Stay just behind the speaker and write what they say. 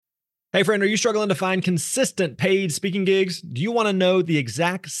Hey friend, are you struggling to find consistent paid speaking gigs? Do you want to know the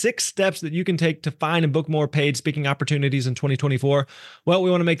exact 6 steps that you can take to find and book more paid speaking opportunities in 2024? Well,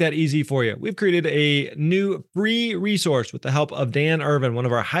 we want to make that easy for you. We've created a new free resource with the help of Dan Irvin, one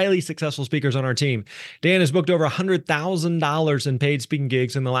of our highly successful speakers on our team. Dan has booked over $100,000 in paid speaking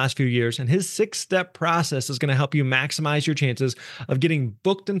gigs in the last few years, and his 6-step process is going to help you maximize your chances of getting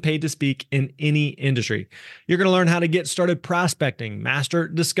booked and paid to speak in any industry. You're going to learn how to get started prospecting, master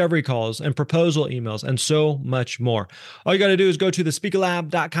discovery calls, and proposal emails, and so much more. All you got to do is go to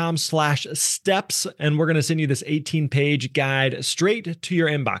thespeakerlab.com/steps, and we're going to send you this 18-page guide straight to your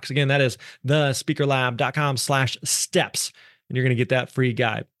inbox. Again, that is thespeakerlab.com/steps, and you're going to get that free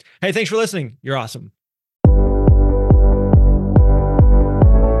guide. Hey, thanks for listening. You're awesome.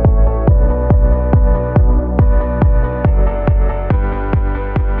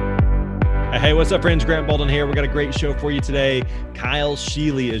 Hey, what's up, friends? Grant Bolden here. We got a great show for you today. Kyle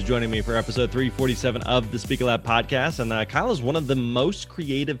Scheele is joining me for episode 347 of the Speaker Lab podcast. And Kyle is one of the most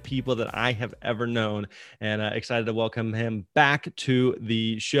creative people that I have ever known, and excited to welcome him back to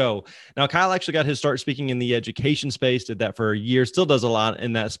the show. Now, Kyle actually got his start speaking in the education space, did that for a year, still does a lot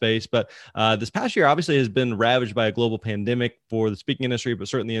in that space. But this past year obviously has been ravaged by a global pandemic for the speaking industry, but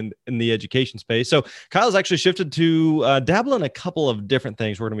certainly in the education space. So Kyle's actually shifted to dabble in a couple of different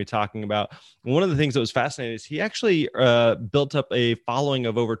things we're going to be talking about. One of the things that was fascinating is he actually built up a following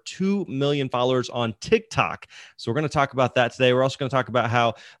of over 2 million followers on TikTok. So we're going to talk about that today. We're also going to talk about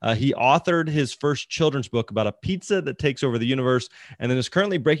how he authored his first children's book about a pizza that takes over the universe, and then is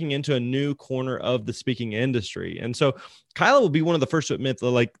currently breaking into a new corner of the speaking industry. And so Kyle will be one of the first to admit that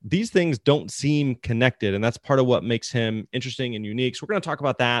like these things don't seem connected, and that's part of what makes him interesting and unique. So we're going to talk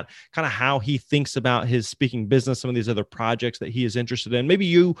about that, kind of how he thinks about his speaking business, some of these other projects that he is interested in. Maybe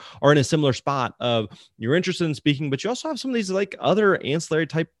you are in a similar spot of you're interested in speaking, but you also have some of these like other ancillary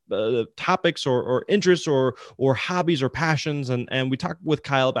type topics or interests or hobbies or passions. And we talked with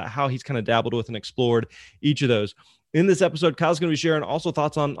Kyle about how he's kind of dabbled with and explored each of those. In this episode, Kyle's going to be sharing also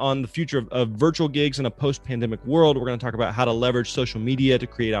thoughts on the future of virtual gigs in a post-pandemic world. We're going to talk about how to leverage social media to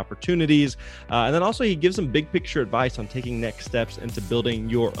create opportunities. And then also he gives some big picture advice on taking next steps into building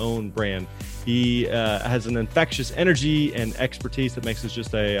your own brand. He has an infectious energy and expertise that makes this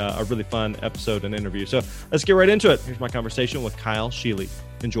just a really fun episode and interview. So let's get right into it. Here's my conversation with Kyle Scheele.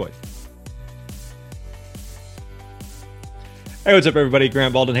 Enjoy. Hey, what's up, everybody?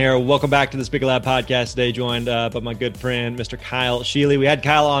 Grant Bolden here. Welcome back to the Speaker Lab podcast. Today, joined by my good friend, Mr. Kyle Scheele. We had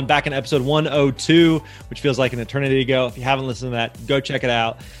Kyle on back in episode 102, which feels like an eternity ago. If you haven't listened to that, go check it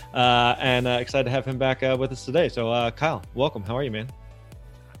out. And excited to have him back with us today. So, Kyle, welcome. How are you, man?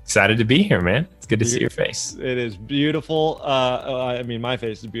 Excited to be here, man. It's good to see your face. It is beautiful. I mean, my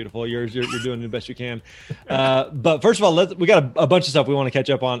face is beautiful. Yours, you're doing the best you can. But first of all, we got a bunch of stuff we want to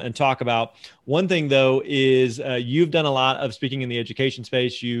catch up on and talk about. One thing, though, is you've done a lot of speaking in the education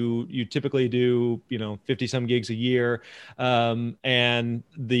space. You typically do 50 some gigs a year, and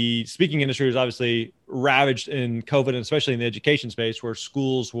the speaking industry is obviously ravaged in COVID, and especially in the education space where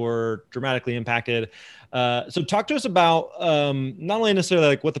schools were dramatically impacted. So talk to us about not only necessarily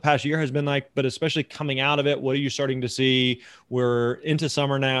like what the past year has been like, but especially coming out of it. What are you starting to see? We're into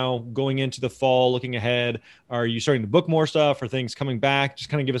summer now, going into the fall, looking ahead. Are you starting to book more stuff? Are things coming back? Just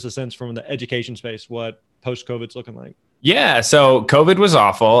kind of give us a sense from the education space, what post-COVID's looking like. Yeah. So COVID was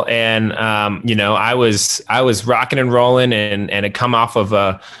awful. And, I was rocking and rolling and had come off of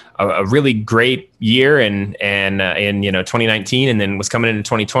a really great year in 2019, and then was coming into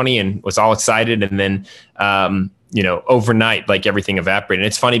 2020 and was all excited. And then, overnight, like everything evaporated. And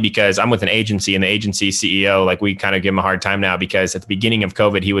it's funny because I'm with an agency, and the agency CEO, like we kind of give him a hard time now because at the beginning of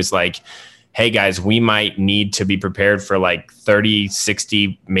COVID, he was like, hey guys, we might need to be prepared for like 30,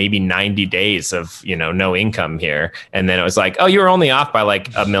 60, maybe 90 days of, no income here. And then it was like, oh, you were only off by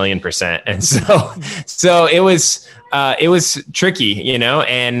like 1,000,000%. And so it was tricky,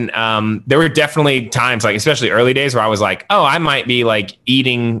 and there were definitely times, like especially early days, where I was like, oh, I might be like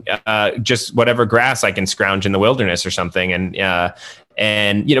eating just whatever grass I can scrounge in the wilderness or something.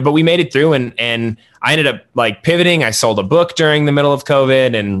 But we made it through, and I ended up like pivoting. I sold a book during the middle of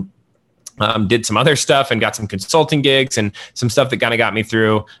COVID and did some other stuff and got some consulting gigs and some stuff that kind of got me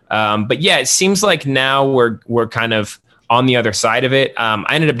through. But yeah, it seems like now we're kind of on the other side of it.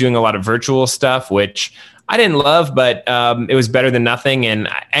 I ended up doing a lot of virtual stuff, which I didn't love, but it was better than nothing. And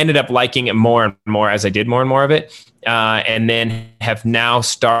I ended up liking it more and more as I did more and more of it. And then have now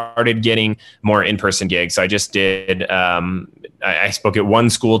started getting more in-person gigs. So I just did, I spoke at one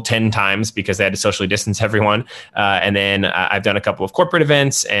school 10 times because they had to socially distance everyone. And then I've done a couple of corporate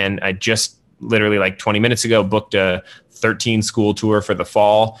events, and I just literally like 20 minutes ago, booked a 13 school tour for the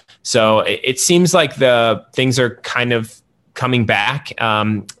fall. So it seems like the things are kind of coming back.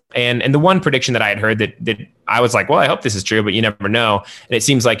 And the one prediction that I had heard that I was like, well, I hope this is true, but you never know. And it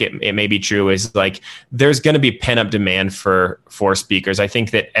seems like it may be true, is like there's going to be pent up demand for speakers. I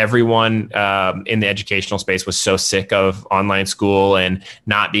think that everyone in the educational space was so sick of online school and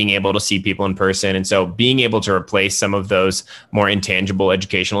not being able to see people in person. And so being able to replace some of those more intangible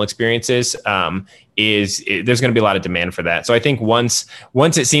educational experiences there's going to be a lot of demand for that. So I think once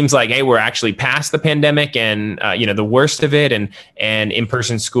it seems like, hey, we're actually past the pandemic and the worst of it, and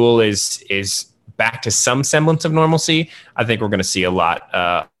in-person school is back to some semblance of normalcy, I think we're going to see a lot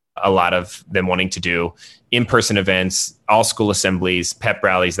of them wanting to do in-person events, all school assemblies, pep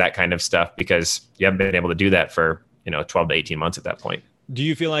rallies, that kind of stuff, because you haven't been able to do that for 12 to 18 months at that point. Do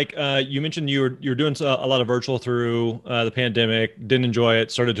you feel like you mentioned you're doing a lot of virtual through the pandemic, didn't enjoy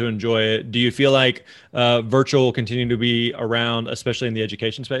it, started to enjoy it. Do you feel like virtual will continue to be around, especially in the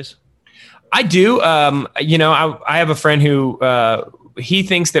education space? I do. I have a friend who he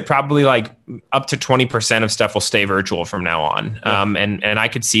thinks that probably like up to 20% of stuff will stay virtual from now on. Yeah. And I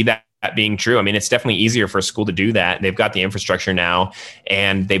could see that being true. I mean, it's definitely easier for a school to do that. They've got the infrastructure now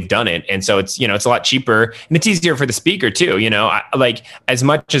and they've done it. And so it's a lot cheaper and it's easier for the speaker too. Like as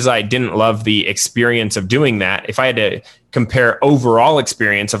much as I didn't love the experience of doing that, if I had to compare overall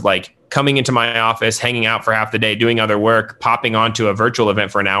experience of like coming into my office, hanging out for half the day, doing other work, popping onto a virtual event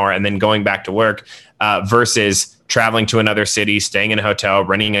for an hour and then going back to work versus traveling to another city, staying in a hotel,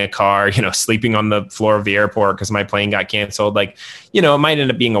 renting a car, sleeping on the floor of the airport because my plane got canceled. Like, it might end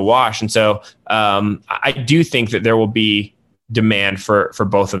up being a wash. And so I do think that there will be demand for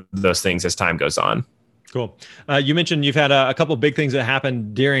both of those things as time goes on. Cool. You mentioned you've had a couple of big things that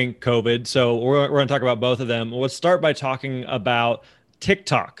happened during COVID. So we're going to talk about both of them. Let's start by talking about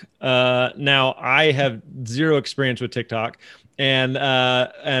TikTok. Now, I have zero experience with TikTok. And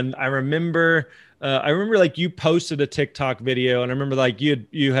I remember like you posted a TikTok video, and I remember like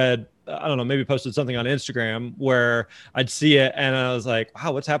you had I don't know, maybe posted something on Instagram where I'd see it and I was like,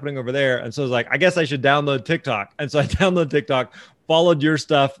 wow, what's happening over there? And so I was like, I guess I should download TikTok. And so I downloaded TikTok, followed your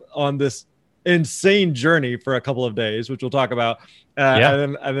stuff on this insane journey for a couple of days, which we'll talk about.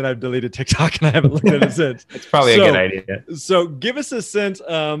 And then I've deleted TikTok and I haven't looked at it since. It's probably a good idea. So give us a sense.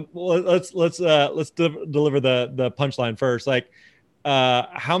 Let's deliver the punchline first. Like,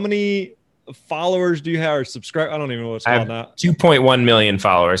 how many followers do you have or subscribe? I don't even know what it's called now. 2.1 million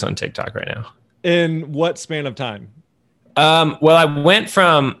followers on TikTok right now. In what span of time? Well, I went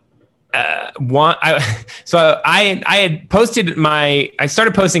from I had posted I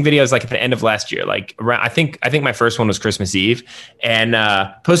started posting videos like at the end of last year, like around, I think my first one was Christmas Eve, and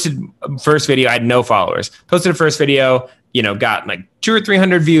posted first video. I had no followers. Posted a first video, got like 200 or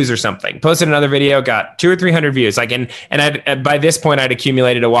 300 views or something. Posted another video, got 200 or 300 views. Like, and by this point I'd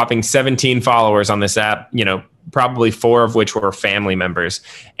accumulated a whopping 17 followers on this app, probably 4 of which were family members.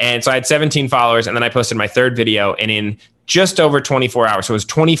 And so I had 17 followers, and then I posted my third video, and in just over 24 hours, so it was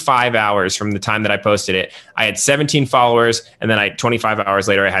 25 hours from the time that I posted it, I had 17 followers, and then 25 hours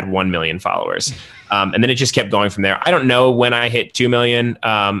later, I had 1 million followers. And then it just kept going from there. I don't know when I hit 2 million.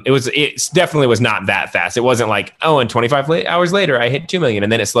 It definitely was not that fast. It wasn't like, and 25 hours later, I hit 2 million,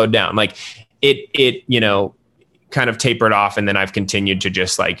 and then it slowed down. Like it kind of tapered off, and then I've continued to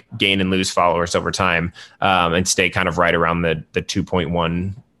just like gain and lose followers over time, and stay kind of right around the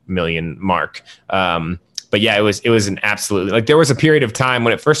 2.1 million mark. But yeah, it was an absolutely, like, there was a period of time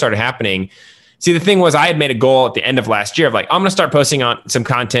when it first started happening. See, the thing was, I had made a goal at the end of last year of like, I'm going to start posting on some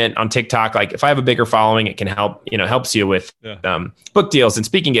content on TikTok. Like, if I have a bigger following, it can help, helps you with book deals and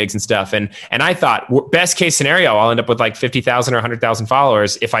speaking gigs and stuff. And I thought, best case scenario, I'll end up with like 50,000 or 100,000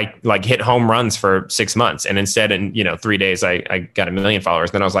 followers if I like hit home runs for 6 months. And instead, in 3 days, I got 1 million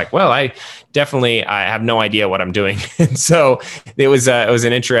followers. Then I was like, well, I have no idea what I'm doing. And so it was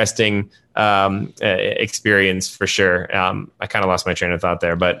an interesting experience for sure. I kind of lost my train of thought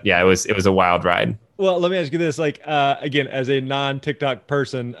there, but yeah, it was a wild ride. Well, let me ask you this, like, again, as a non-TikTok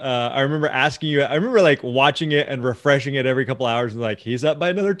person, I remember asking you, I remember like watching it and refreshing it every couple hours and like, he's up by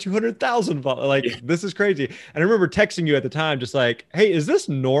another 200,000. Like, This is crazy. And I remember texting you at the time, just like, hey, is this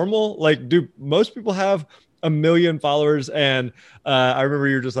normal? Like, do most people have 1 million followers? And I remember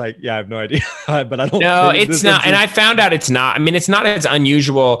you were just like, yeah, I have no idea, but I don't know. No, it's not. And I found out it's not. I mean, it's not as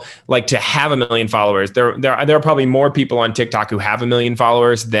unusual like to have 1 million followers. There are probably more people on TikTok who have 1 million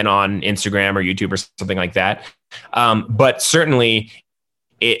followers than on Instagram or YouTube or something like that. But certainly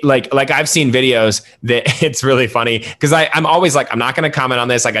like I've seen videos that it's really funny because I'm always like, I'm not going to comment on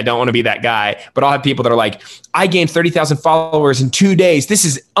this. Like, I don't want to be that guy, but I'll have people that are like, I gained 30,000 followers in 2 days. This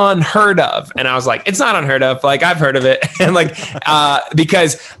is unheard of. And I was like, it's not unheard of. Like, I've heard of it. And like,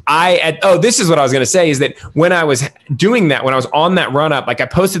 because this is what I was going to say is that when I was doing that, when I was on that run up, like I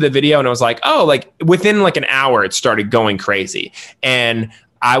posted the video and I was like, oh, like within like an hour, it started going crazy. And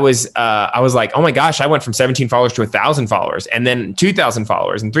I was like, oh my gosh, I went from 17 followers to 1,000 followers and then 2,000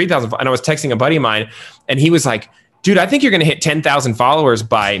 followers and 3,000. And I was texting a buddy of mine and he was like, dude, I think you're going to hit 10,000 followers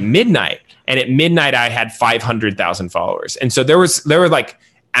by midnight. And at midnight, I had 500,000 followers. And so there were like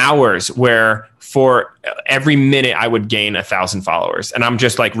hours where for every minute I would gain 1,000 followers and I'm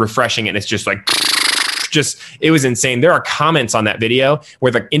just like refreshing it. And it's just like, it was insane. There are comments on that video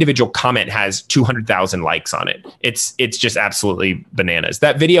where the individual comment has 200,000 likes on it. It's just absolutely bananas.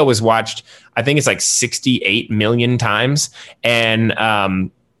 That video was watched, I think it's like 68 million times. And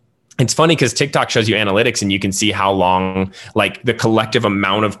it's funny because TikTok shows you analytics and you can see how long, like the collective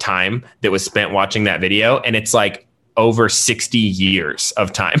amount of time that was spent watching that video. And it's like over 60 years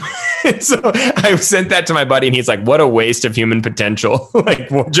of time. So I sent that to my buddy and he's like, what a waste of human potential. Like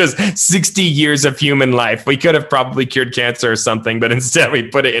just 60 years of human life. We could have probably cured cancer or something, but instead we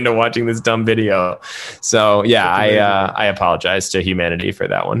put it into watching this dumb video. So yeah, I apologize to humanity for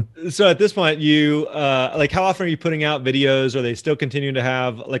that one. So at this point, you like how often are you putting out videos? Are they still continuing to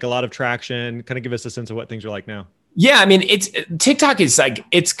have like a lot of traction? Kind of give us a sense of what things are like now. Yeah, I mean, TikTok is like,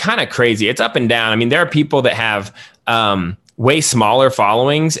 it's kind of crazy. It's up and down. I mean, there are people that have way smaller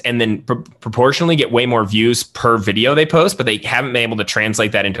followings and then proportionally get way more views per video they post, but they haven't been able to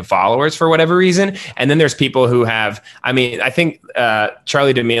translate that into followers for whatever reason. And then there's people who have, I mean, I think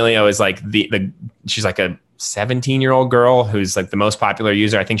Charli D'Amelio is like she's like a 17-year-old girl who's like the most popular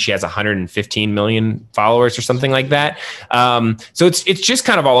user. I think she has 115 million followers or something like that. So it's just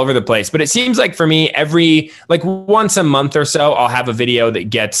kind of all over the place. But it seems like for me, every like once a month or so, I'll have a video that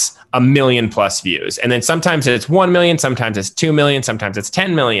gets 1 million plus views. And then sometimes it's 1 million, sometimes it's 2 million, sometimes it's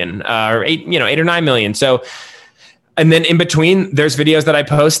 10 million or 8 or 9 million. So, and then in between, there's videos that I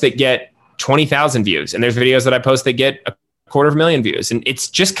post that get 20,000 views. And there's videos that I post that get 250,000 views. And it's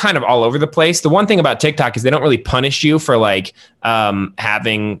just kind of all over the place. The one thing about TikTok is they don't really punish you for like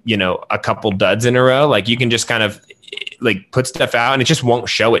having, a couple duds in a row. Like you can just kind of like put stuff out and it just won't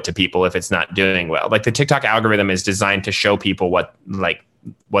show it to people if it's not doing well. Like the TikTok algorithm is designed to show people what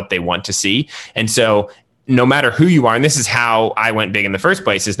they want to see. And so no matter who you are, and this is how I went big in the first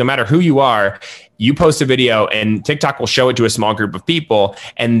place, is no matter who you are, you post a video and TikTok will show it to a small group of people.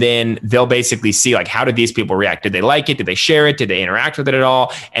 And then they'll basically see like, how did these people react? Did they like it? Did they share it? Did they interact with it at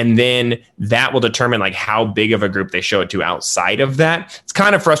all? And then that will determine like how big of a group they show it to outside of that. It's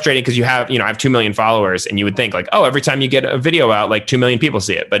kind of frustrating because I have 2 million followers and you would think like, oh, every time you get a video out, like 2 million people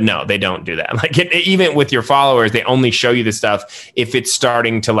see it. But no, they don't do that. Like even with your followers, they only show you the stuff if it's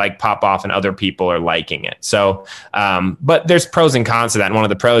starting to like pop off and other people are liking it. So, but there's pros and cons to that. And one of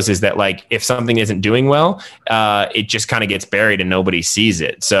the pros is that like, if something isn't doing well, it just kind of gets buried and nobody sees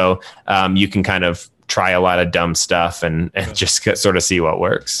it. So you can kind of try a lot of dumb stuff and just sort of see what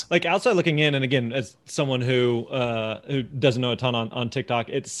works. Like outside looking in, and again, as someone who doesn't know a ton on TikTok,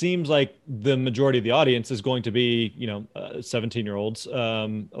 it seems like the majority of the audience is going to be 17-year-olds,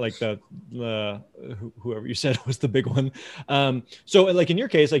 like whoever you said was the big one. So like in your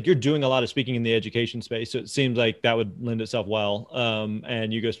case, like you're doing a lot of speaking in the education space, so it seems like that would lend itself well.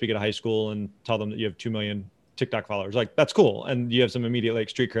 And you go speak at a high school and tell them that you have 2 million TikTok followers. Like that's cool, and you have some immediate like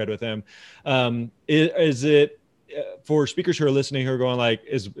street cred with them. Is it for speakers who are listening who are going like,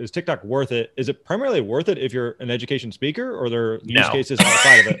 is TikTok worth it? Is it primarily worth it if you're an education speaker, or there are use cases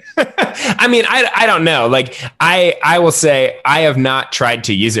outside of it? I mean, I don't know. Like I will say I have not tried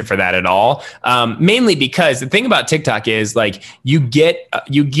to use it for that at all. Mainly because the thing about TikTok is like you get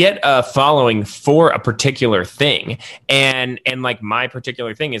a following for a particular thing, and like my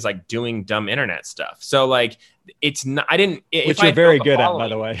particular thing is like doing dumb internet stuff. So like it's not. I didn't. Which you're very good at, by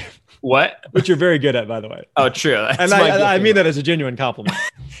the way. What? Which you're very good at, by the way. Oh, true. And I mean that as a genuine compliment.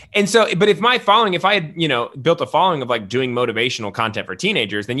 And so, but if I had, built a following of like doing motivational content for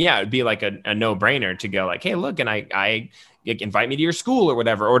teenagers, then yeah, it'd be like a no-brainer to go like, hey, look, and I invite me to your school or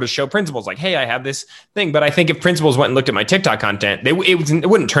whatever, or to show principals like, hey, I have this thing. But I think if principals went and looked at my TikTok content, it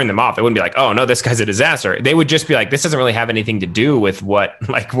wouldn't turn them off. It wouldn't be like, oh no, this guy's a disaster. They would just be like, this doesn't really have anything to do with what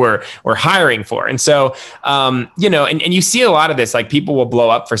like we're hiring for. And so, and you see a lot of this, like people will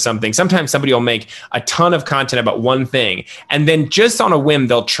blow up for something. Sometimes somebody will make a ton of content about one thing, and then just on a whim,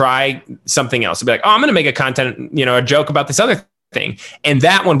 they'll try something else. They'll be like, oh, I'm going to make a joke about this other thing. And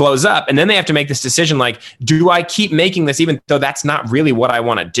that one blows up. And then they have to make this decision, like, do I keep making this even though that's not really what I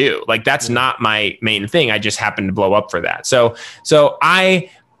want to do? Like, that's not my main thing. I just happen to blow up for that. So I've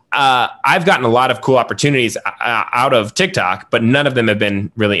gotten a lot of cool opportunities out of TikTok, but none of them have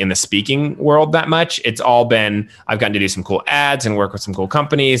been really in the speaking world that much. It's all been, I've gotten to do some cool ads and work with some cool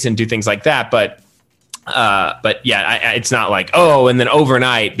companies and do things like that. But yeah, it's not like, oh, and then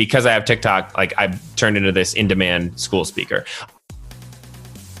overnight, because I have TikTok, like I've turned into this in-demand school speaker.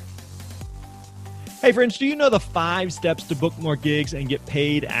 Hey friends, do you know the 5 steps to book more gigs and get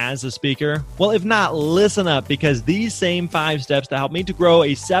paid as a speaker? Well, if not, listen up, because these same 5 steps that helped me to grow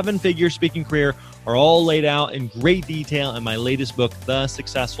a 7-figure speaking career are all laid out in great detail in my latest book, The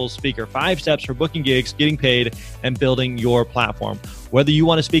Successful Speaker. 5 steps for booking gigs, getting paid, and building your platform. Whether you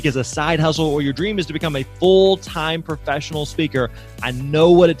want to speak as a side hustle or your dream is to become a full-time professional speaker, I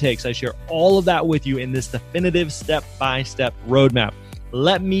know what it takes. I share all of that with you in this definitive step-by-step roadmap.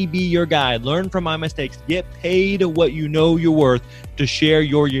 Let me be your guide. Learn from my mistakes. Get paid what you know you're worth to share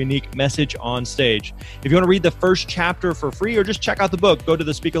your unique message on stage. If you want to read the first chapter for free or just check out the book, go to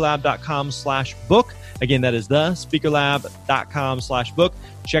thespeakerlab.com/book. Again, that is thespeakerlab.com/book.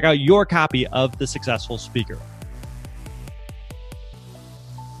 Check out your copy of The Successful Speaker.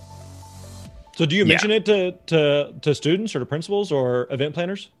 So do you mention it to students or to principals or event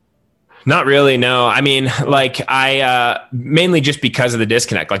planners? Not really, no. I mean, like mainly just because of the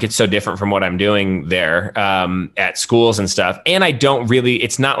disconnect. Like, it's so different from what I'm doing there at schools and stuff. And I don't really,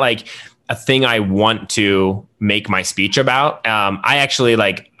 it's not like a thing I want to make my speech about. I actually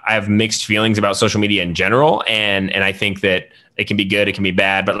I have mixed feelings about social media in general. And I think that it can be good, it can be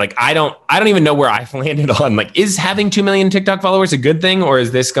bad, but like, I don't even know where I've landed on, like, is having 2 million TikTok followers a good thing? Or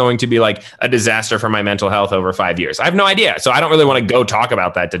is this going to be like a disaster for my mental health over 5 years? I have no idea. So I don't really want to go talk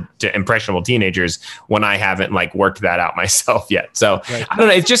about that to impressionable teenagers when I haven't like worked that out myself yet. So right. I don't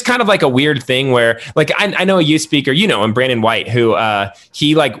know. It's just kind of like a weird thing where like, I know a youth speaker, you know, and Brandon White, who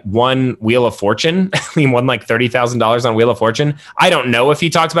he like won Wheel of Fortune. He won like $30,000 on Wheel of Fortune. I don't know if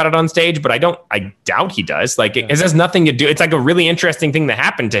he talks about it on stage, but I doubt he does. Like it has nothing to do. It's like a really interesting thing that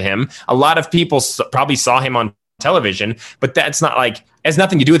happened to him. A lot of people probably saw him on television, but that's not like, has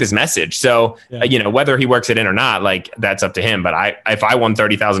nothing to do with his message. So, you know, whether he works it in or not, like that's up to him. But if I won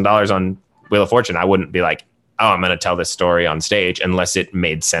 $30,000 on Wheel of Fortune, I wouldn't be like, oh, I'm going to tell this story on stage unless it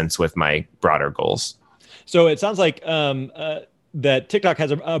made sense with my broader goals. So it sounds like that TikTok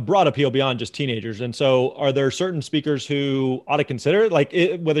has a broad appeal beyond just teenagers. And so are there certain speakers who ought to consider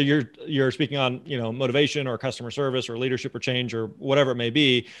whether you're speaking on, you know, motivation or customer service or leadership or change or whatever it may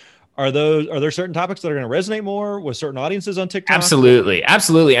be, are there certain topics that are going to resonate more with certain audiences on TikTok? Absolutely.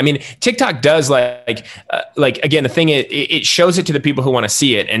 I mean, TikTok does like again, the thing is, it shows it to the people who want to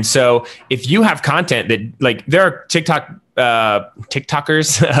see it. And so if you have content that like, there are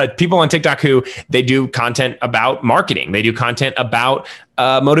TikTokers, people on TikTok who they do content about marketing. They do content about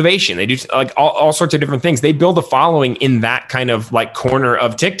motivation. They do like all sorts of different things. They build a following in that kind of like corner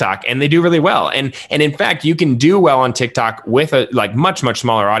of TikTok, and they do really well. And in fact, you can do well on TikTok with a like much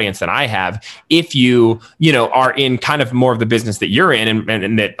smaller audience than I have if you know are in kind of more of the business that you're in,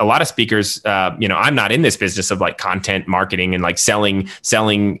 and that a lot of speakers, you know, I'm not in this business of like content marketing and like selling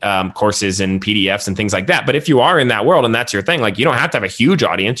courses and PDFs and things like that. But if you are in that world and that's your thing, like you don't have to have a huge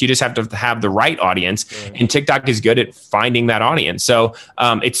audience. You just have to have the right audience, and TikTok is good at finding that audience. So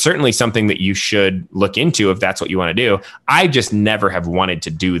it's certainly something that you should look into if that's what you want to do. I just never have wanted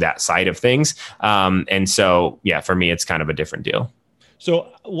to do that side of things. And so, yeah, for me, it's kind of a different deal.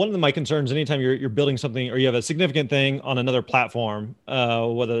 So one of my concerns, anytime you're building something or you have a significant thing on another platform,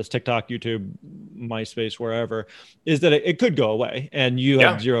 whether it's TikTok, YouTube, MySpace, wherever, is that it could go away and you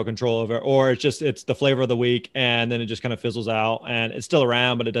have zero control over it, or it's the flavor of the week and then it just kind of fizzles out and it's still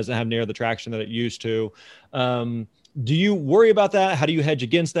around, but it doesn't have near the traction that it used to. Do you worry about that? How do you hedge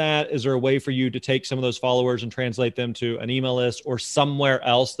against that? Is there a way for you to take some of those followers and translate them to an email list or somewhere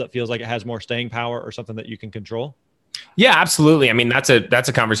else that feels like it has more staying power or something that you can control? Yeah, absolutely. I mean, that's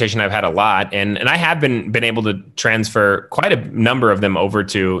a conversation I've had a lot, and I have been able to transfer quite a number of them over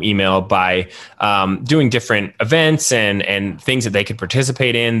to email by doing different events and things that they could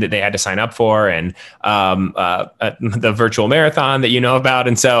participate in that they had to sign up for, and the virtual marathon that you know about.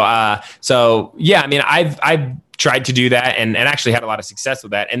 And so yeah, I mean, I've tried to do that and actually had a lot of success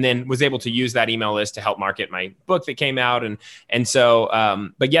with that, and then was able to use that email list to help market my book that came out. And so,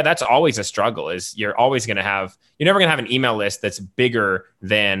 but yeah, that's always a struggle. Is you're never going to have an email list that's bigger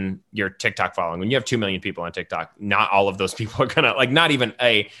than your TikTok following. When you have 2 million people on TikTok, not all of those people are going to, like, not even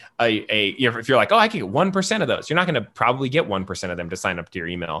if you're like, oh, I can get 1% of those, you're not going to probably get 1% of them to sign up to your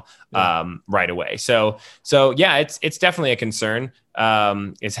email right away. So yeah, it's definitely a concern.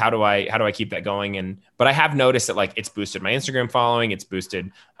 Is how do I keep that going? But I have noticed that, like, it's boosted my Instagram following. It's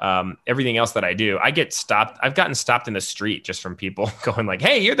boosted everything else that I do. I've gotten stopped in the street just from people going like,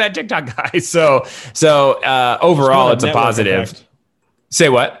 hey, you're that TikTok guy. So overall, it's a positive. Effect. Say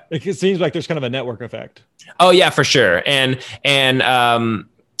what? It seems like there's kind of a network effect. Oh yeah, for sure. And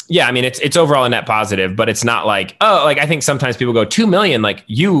yeah, I mean, it's overall a net positive, but it's not like, oh, like, I think sometimes people go 2 million, like,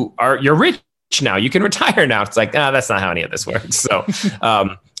 you're rich now, you can retire now. It's like, that's not how any of this works. So,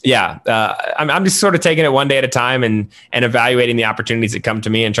 yeah, I'm just sort of taking it one day at a time and evaluating the opportunities that come to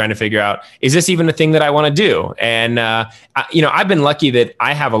me and trying to figure out, is this even a thing that I want to do? And, I've been lucky that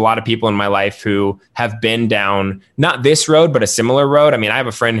I have a lot of people in my life who have been down, not this road, but a similar road. I mean, I have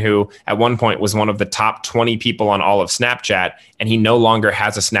a friend who at one point was one of the top 20 people on all of Snapchat, and he no longer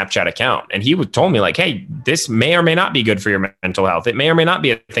has a Snapchat account. And he told me like, hey, this may or may not be good for your mental health. It may or may not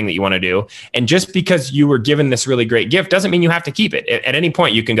be a thing that you want to do. And just because you were given this really great gift doesn't mean you have to keep it. At any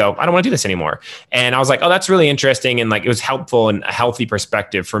point you can go, I don't want to do this anymore. And I was like, oh, that's really interesting. And like, it was helpful and a healthy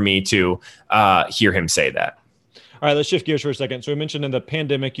perspective for me to hear him say that. All right, let's shift gears for a second. So we mentioned in the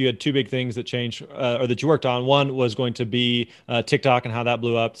pandemic, you had two big things that changed or that you worked on. One was going to be TikTok and how that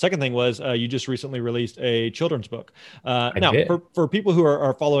blew up. Second thing was you just recently released a children's book. Now, for people who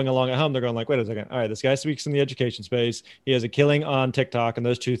are following along at home, they're going like, wait a second. All right, this guy speaks in the education space. He has a killing on TikTok, and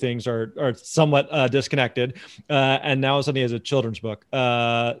those two things are somewhat disconnected. And now all of a sudden he has a children's book.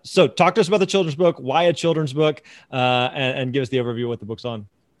 So talk to us about the children's book, why a children's book, and give us the overview of what the book's on.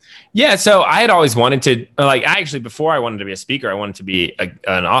 Yeah. So I had always wanted to, before I wanted to be a speaker, I wanted to be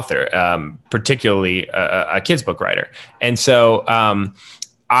an author, particularly a kid's book writer. And so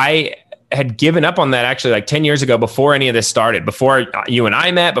I had given up on that actually like 10 years ago, before any of this started, before you and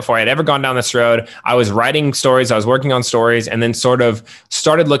I met, before I had ever gone down this road. I was writing stories, I was working on stories, and then sort of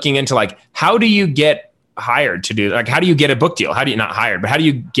started looking into like, how do you get hired to do, like, how do you get a book deal? How do you not hired, but how do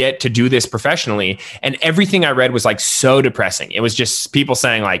you get to do this professionally? And everything I read was like so depressing. It was just people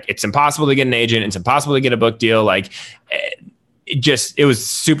saying like, it's impossible to get an agent. It's impossible to get a book deal. Like, it was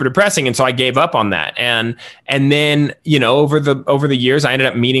super depressing. And so I gave up on that. And then, over the years, I ended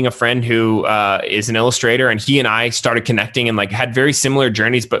up meeting a friend who is an illustrator, and he and I started connecting and like had very similar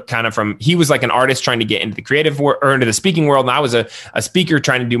journeys, but kind of he was like an artist trying to get into the creative or into the speaking world. And I was a speaker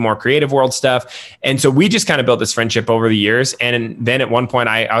trying to do more creative world stuff. And so we just kind of built this friendship over the years. And then at one point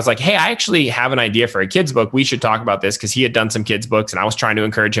I was like, hey, I actually have an idea for a kid's book. We should talk about this, because he had done some kids books and I was trying to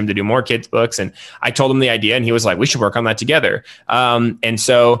encourage him to do more kids books. And I told him the idea, and he was like, we should work on that together. And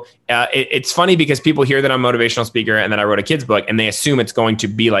so it's funny because people hear that I'm a motivational speaker and that I wrote a kid's book, and they assume it's going to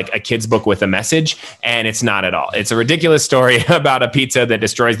be like a kid's book with a message. And it's not at all. It's a ridiculous story about a pizza that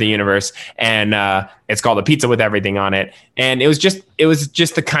destroys the universe. And it's called A Pizza with Everything on It. And it was just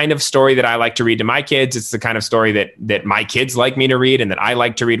the kind of story that I like to read to my kids. It's the kind of story that my kids like me to read and that I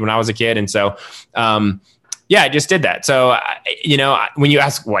like to read when I was a kid. And so, yeah, I just did that. So, when you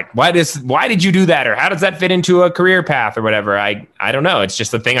ask like, why did you do that? Or how does that fit into a career path or whatever? I don't know. It's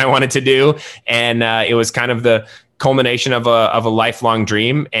just the thing I wanted to do. And it was kind of the culmination of a lifelong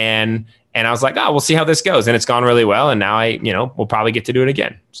dream. And I was like, oh, we'll see how this goes. And it's gone really well. And now we'll probably get to do it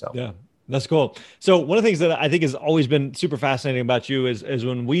again. So, yeah. That's cool. So one of the things that I think has always been super fascinating about you is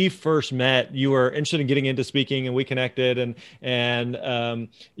when we first met, you were interested in getting into speaking, and we connected, and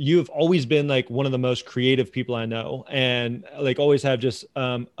you've always been like one of the most creative people I know, and like always have just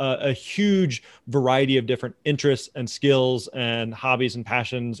a huge variety of different interests and skills and hobbies and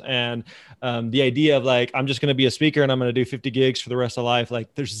passions. And the idea of like, I'm just going to be a speaker and I'm going to do 50 gigs for the rest of life.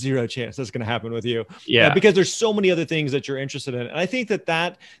 Like there's zero chance that's going to happen with you. Yeah. Because there's so many other things that you're interested in. And I think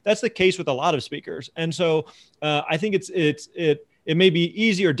that's the case with a lot of speakers. And so I think it may be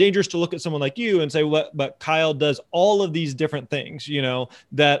easy or dangerous to look at someone like you and say, but Kyle does all of these different things,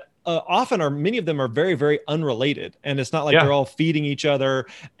 that often many of them are very, very unrelated. And it's not like they're all feeding each other.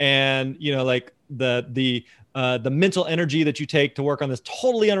 And, like the mental energy that you take to work on this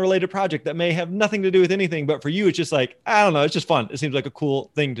totally unrelated project that may have nothing to do with anything, but for you, it's just like, I don't know, it's just fun. It seems like a cool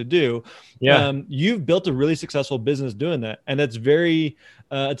thing to do. Yeah. You've built a really successful business doing that. And that's very,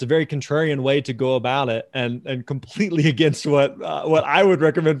 it's a very contrarian way to go about it, and completely against what I would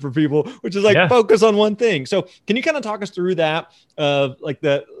recommend for people, which is like focus on one thing. So can you kind of talk us through that of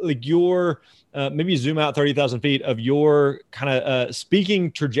your maybe zoom out 30,000 feet of your kind of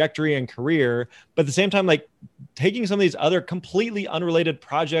speaking trajectory and career, but at the same time, like taking some of these other completely unrelated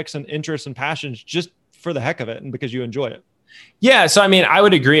projects and interests and passions just for the heck of it and because you enjoy it? Yeah. So, I mean, I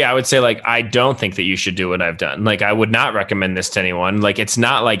would agree. I would say, like, I don't think that you should do what I've done. Like, I would not recommend this to anyone. Like, it's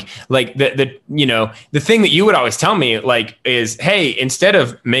not like the thing that you would always tell me, like, is, hey, instead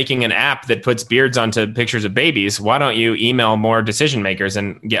of making an app that puts beards onto pictures of babies, why don't you email more decision makers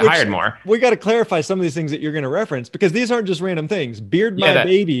and get hired more? We got to clarify some of these things that you're going to reference, because these aren't just random things. Beard My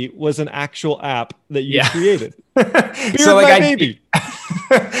Baby was an actual app that you created. Beard so, like, My Baby.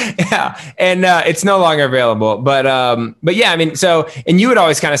 Yeah. And it's no longer available. But yeah, I mean, so, and you would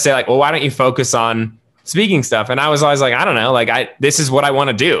always kind of say, like, well, why don't you focus on speaking stuff? And I was always like, I don't know, like, this is what I want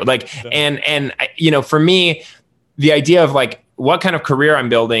to do. Like, and for me, the idea of like what kind of career I'm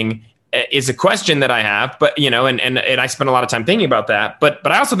building is a question that I have, but and I spend a lot of time thinking about that. But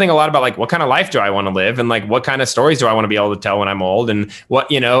I also think a lot about like, what kind of life do I want to live? And like, what kind of stories do I want to be able to tell when I'm old? And what,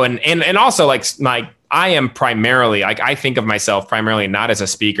 and also like I am primarily, like, I think of myself primarily not as a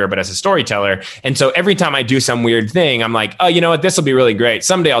speaker, but as a storyteller. And so every time I do some weird thing, I'm like, oh, you know what? This will be really great.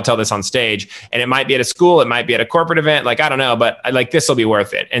 Someday I'll tell this on stage, and it might be at a school. It might be at a corporate event. Like, I don't know, but this will be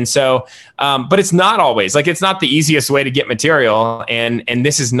worth it. And so, but it's not always like, it's not the easiest way to get material. And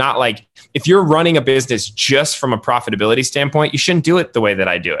this is not like, if you're running a business just from a profitability standpoint, you shouldn't do it the way that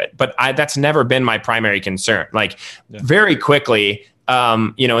I do it. But that's never been my primary concern. Like, very quickly,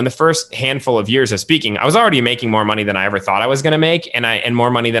 in the first handful of years of speaking, I was already making more money than I ever thought I was going to make, and more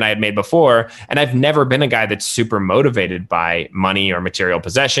money than I had made before. And I've never been a guy that's super motivated by money or material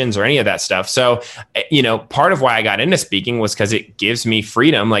possessions or any of that stuff. So, part of why I got into speaking was because it gives me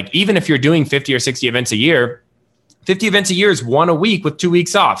freedom. Like, even if you're doing 50 or 60 events a year, 50 events a year is one a week with 2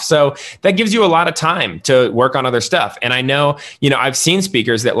 weeks off. So that gives you a lot of time to work on other stuff. And I know, I've seen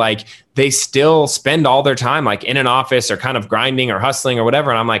speakers that like, they still spend all their time like in an office or kind of grinding or hustling or whatever.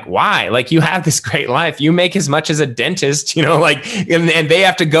 And I'm like, why? Like, you have this great life. You make as much as a dentist, and they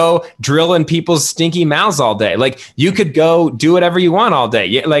have to go drill in people's stinky mouths all day. Like, you could go do whatever you want all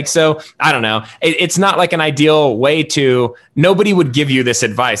day. Like, so I don't know. It's not like an ideal way to, nobody would give you this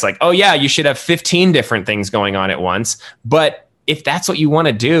advice. Like, oh yeah, you should have 15 different things going on at once. But if that's what you want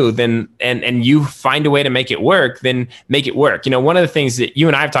to do, then, and you find a way to make it work, then make it work. One of the things that you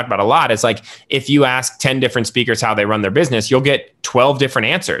and I have talked about a lot is like, if you ask 10 different speakers how they run their business, you'll get 12 different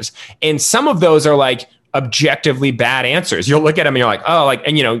answers. And some of those are like objectively bad answers. You'll look at them and you're like, oh, like,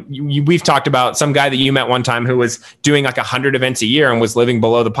 and we've talked about some guy that you met one time who was doing like 100 events a year and was living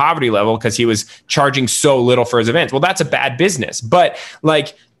below the poverty level because he was charging so little for his events. Well, that's a bad business. But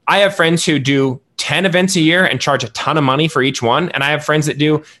like, I have friends who do 10 events a year and charge a ton of money for each one. And I have friends that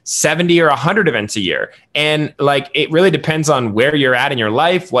do 70 or 100 events a year. And like, it really depends on where you're at in your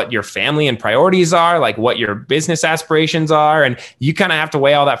life, what your family and priorities are, like what your business aspirations are. And you kind of have to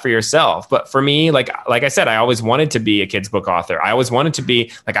weigh all that for yourself. But for me, like I said, I always wanted to be a kid's book author. I always wanted to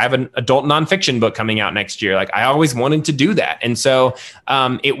be like, I have an adult nonfiction book coming out next year. Like, I always wanted to do that. And so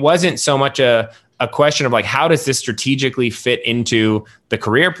it wasn't so much a question of like, how does this strategically fit into the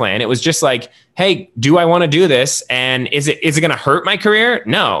career plan? It was just like, hey, do I want to do this? And is it going to hurt my career?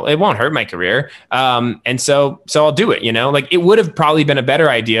 No, it won't hurt my career. And so I'll do it, like it would have probably been a better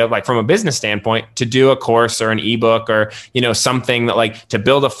idea, like from a business standpoint, to do a course or an ebook or, something that like to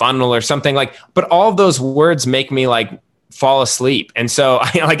build a funnel or something like, but all of those words make me like fall asleep. And so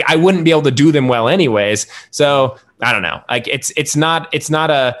I wouldn't be able to do them well anyways. So I don't know. Like it's not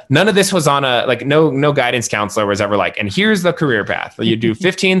none of this was on a, like no guidance counselor was ever like, and here's the career path. You do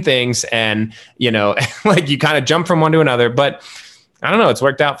 15 things and, like you kind of jump from one to another, but I don't know. It's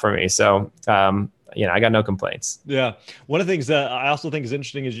worked out for me. So, I got no complaints. Yeah. One of the things that I also think is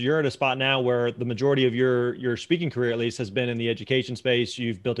interesting is you're at a spot now where the majority of your speaking career, at least, has been in the education space.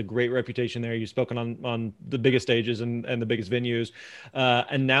 You've built a great reputation there. You've spoken on the biggest stages and the biggest venues.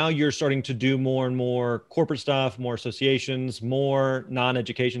 And now you're starting to do more and more corporate stuff, more associations, more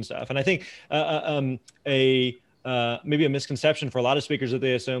non-education stuff. And I think maybe a misconception for a lot of speakers that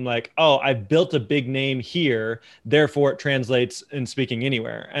they assume like, oh, I've built a big name here, therefore it translates in speaking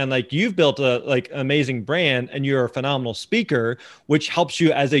anywhere. And like, you've built a like amazing brand and you're a phenomenal speaker, which helps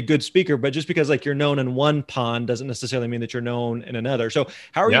you as a good speaker. But just because like you're known in one pond doesn't necessarily mean that you're known in another. So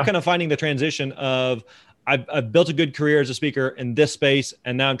how are you kind of finding the transition of, I've built a good career as a speaker in this space,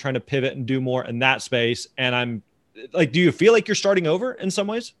 and now I'm trying to pivot and do more in that space, and I'm like, do you feel like you're starting over in some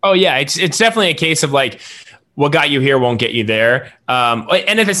ways? Oh yeah, it's definitely a case of like, what got you here won't get you there.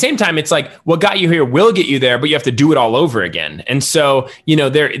 And at the same time, it's like what got you here will get you there, but you have to do it all over again. And so,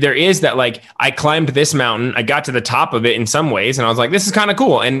 there is that, like, I climbed this mountain, I got to the top of it in some ways, and I was like, this is kind of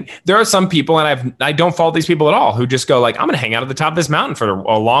cool. And there are some people, and I don't fault these people at all, who just go like, I'm going to hang out at the top of this mountain for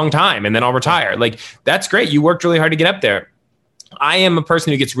a long time and then I'll retire. Like, that's great. You worked really hard to get up there. I am a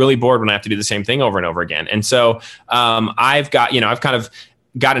person who gets really bored when I have to do the same thing over and over again. And so I've kind of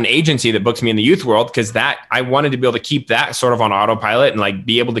got an agency that books me in the youth world because that I wanted to be able to keep that sort of on autopilot and like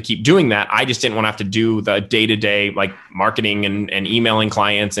be able to keep doing that. I just didn't want to have to do the day-to-day like marketing and emailing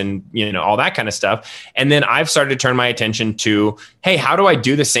clients and, all that kind of stuff. And then I've started to turn my attention to, hey, how do I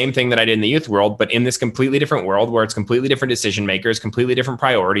do the same thing that I did in the youth world, but in this completely different world where it's completely different decision makers, completely different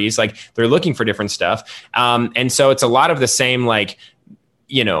priorities, like they're looking for different stuff. And so it's a lot of the same, like,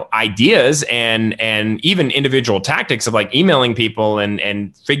 ideas and even individual tactics of like emailing people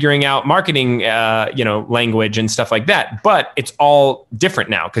and figuring out marketing, language and stuff like that. But it's all different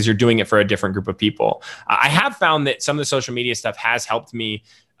now because you're doing it for a different group of people. I have found that some of the social media stuff has helped me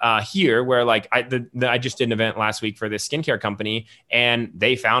here, where like I just did an event last week for this skincare company, and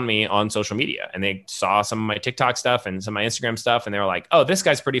they found me on social media and they saw some of my TikTok stuff and some of my Instagram stuff, and they were like, oh, this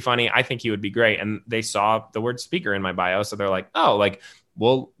guy's pretty funny. I think he would be great. And they saw the word speaker in my bio, so they're like, oh, like,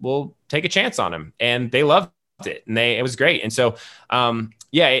 we'll take a chance on him. And they loved it. And it was great. And so,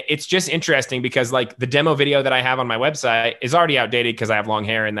 it's just interesting because like the demo video that I have on my website is already outdated because I have long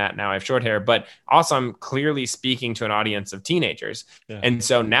hair and that now I have short hair, but also I'm clearly speaking to an audience of teenagers. Yeah. And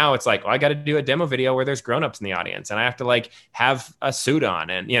so now it's like, I got to do a demo video where there's grownups in the audience and I have to like have a suit on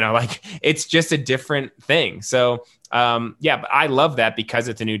and, like it's just a different thing. So, but I love that because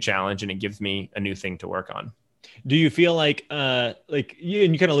it's a new challenge and it gives me a new thing to work on. Do you feel like you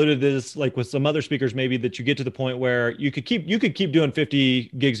kind of alluded to this, like with some other speakers, maybe that you get to the point where you could keep doing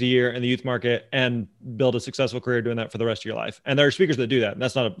 50 gigs a year in the youth market and build a successful career doing that for the rest of your life? And there are speakers that do that. And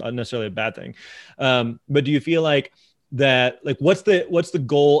that's not necessarily a bad thing. But do you feel like that, like, what's the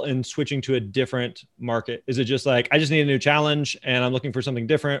goal in switching to a different market? Is it just like, I just need a new challenge and I'm looking for something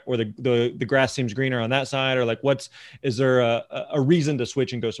different, or the grass seems greener on that side? Or like, is there a reason to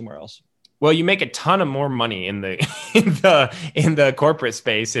switch and go somewhere else? Well, you make a ton of more money in the corporate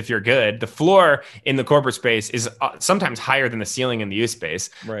space if you're good. The floor in the corporate space is sometimes higher than the ceiling in the youth space.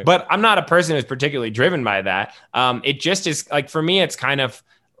 Right. But I'm not a person who's particularly driven by that. It just is like, for me, it's kind of,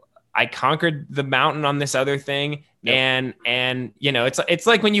 I conquered the mountain on this other thing. Yep. And it's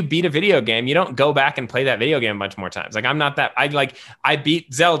like when you beat a video game, you don't go back and play that video game a bunch more times. Like I'm not that, I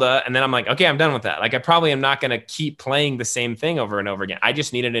beat Zelda and then I'm like, okay, I'm done with that. Like I probably am not going to keep playing the same thing over and over again. I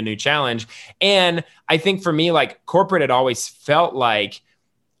just needed a new challenge. And I think for me, like corporate had always felt like,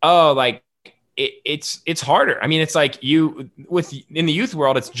 it's harder. I mean, it's like in the youth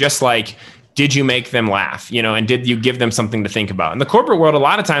world, it's just like, did you make them laugh, and did you give them something to think about? In the corporate world, a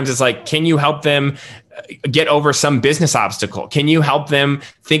lot of times it's like, can you help them get over some business obstacle? Can you help them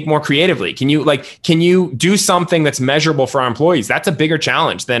think more creatively? Can you do something that's measurable for our employees? That's a bigger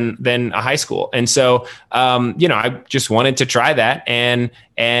challenge than a high school. And so, I just wanted to try that.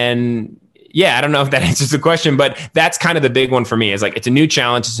 And yeah, I don't know if that answers the question, but that's kind of the big one for me, is like, it's a new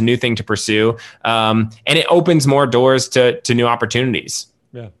challenge. It's a new thing to pursue. And it opens more doors to new opportunities.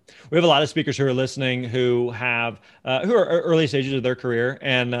 Yeah. We have a lot of speakers who are listening who are early stages of their career.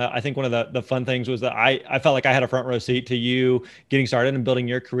 And I think one of the fun things was that I felt like I had a front row seat to you getting started and building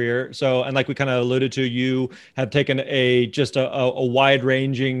your career. So, and like we kind of alluded to, you have taken a wide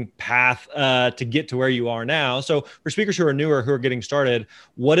ranging path to get to where you are now. So for speakers who are newer, who are getting started,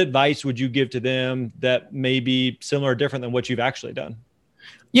 what advice would you give to them that may be similar or different than what you've actually done?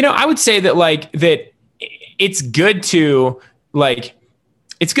 I would say that it's good to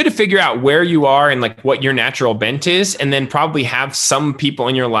it's good to figure out where you are and like what your natural bent is, and then probably have some people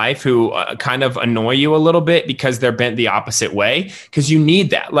in your life who kind of annoy you a little bit because they're bent the opposite way, because you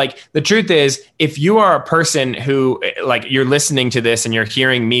need that. Like the truth is, if you are a person who like you're listening to this and you're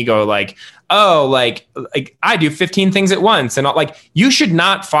hearing me go like, oh, like I do 15 things at once. And you should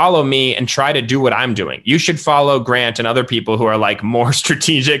not follow me and try to do what I'm doing. You should follow Grant and other people who are like more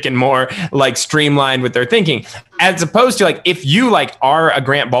strategic and more like streamlined with their thinking, as opposed to like, if you like are a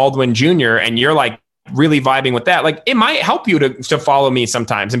Grant Baldwin Jr. and you're like really vibing with that, like it might help you to follow me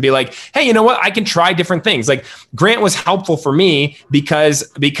sometimes and be like, hey, you know what? I can try different things. Like Grant was helpful for me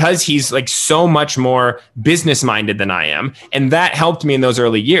because he's like so much more business minded than I am. And that helped me in those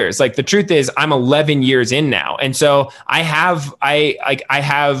early years. Like the truth is I'm 11 years in now. And so I have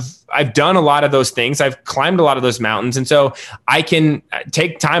I've done a lot of those things. I've climbed a lot of those mountains. And so I can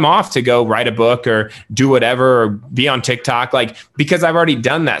take time off to go write a book or do whatever, or be on TikTok, like, because I've already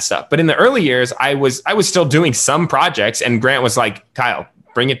done that stuff. But in the early years, I was still doing some projects, and Grant was like, Kyle,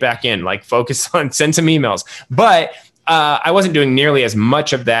 bring it back in, like focus on, send some emails. But I wasn't doing nearly as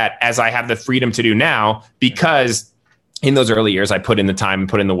much of that as I have the freedom to do now, because in those early years, I put in the time and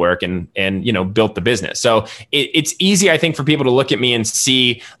put in the work and built the business. So it's easy, I think, for people to look at me and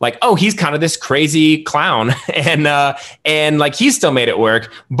see like, oh, he's kind of this crazy clown and like he's still made it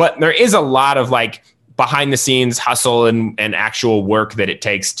work. But there is a lot of like behind the scenes hustle and actual work that it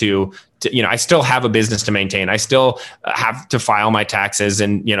takes to I still have a business to maintain. I still have to file my taxes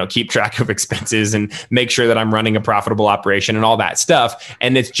and, keep track of expenses and make sure that I'm running a profitable operation and all that stuff.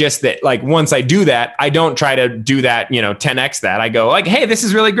 And it's just that, like, once I do that, I don't try to do that, 10X that. I go like, hey, this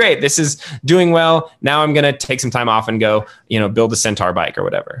is really great. This is doing well. Now I'm going to take some time off and go, build a Centaur bike or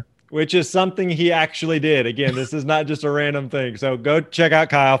whatever. Which is something he actually did. Again, this is not just a random thing. So go check out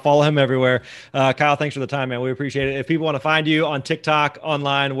Kyle, follow him everywhere. Kyle, thanks for the time, man. We appreciate it. If people want to find you on TikTok,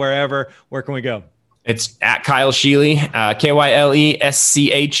 online, wherever, where can we go? It's at Kyle Scheele,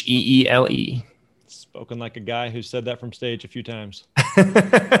 KYLESCHEELE. Spoken like a guy who said that from stage a few times.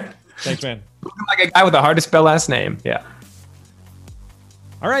 Thanks, man. Spoken like a guy with the hard to spell last name. Yeah.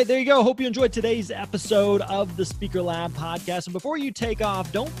 All right, there you go. Hope you enjoyed today's episode of the Speaker Lab podcast. And before you take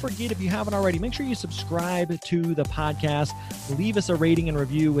off, don't forget, if you haven't already, make sure you subscribe to the podcast. Leave us a rating and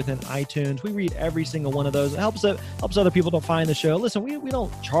review within iTunes. We read every single one of those. It helps other people to find the show. Listen, we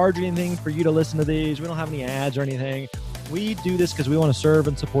don't charge anything for you to listen to these. We don't have any ads or anything. We do this because we want to serve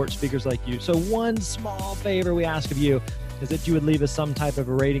and support speakers like you. So one small favor we ask of you is that you would leave us some type of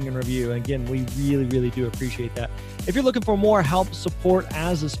a rating and review. And again, we really, really do appreciate that. If you're looking for more help, support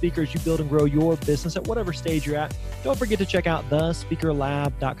as a speaker as you build and grow your business at whatever stage you're at, don't forget to check out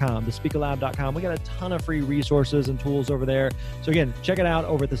thespeakerlab.com, thespeakerlab.com. We got a ton of free resources and tools over there. So again, check it out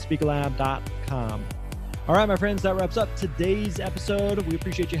over at thespeakerlab.com. All right, my friends, that wraps up today's episode. We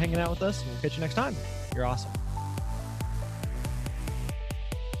appreciate you hanging out with us. We'll catch you next time. You're awesome.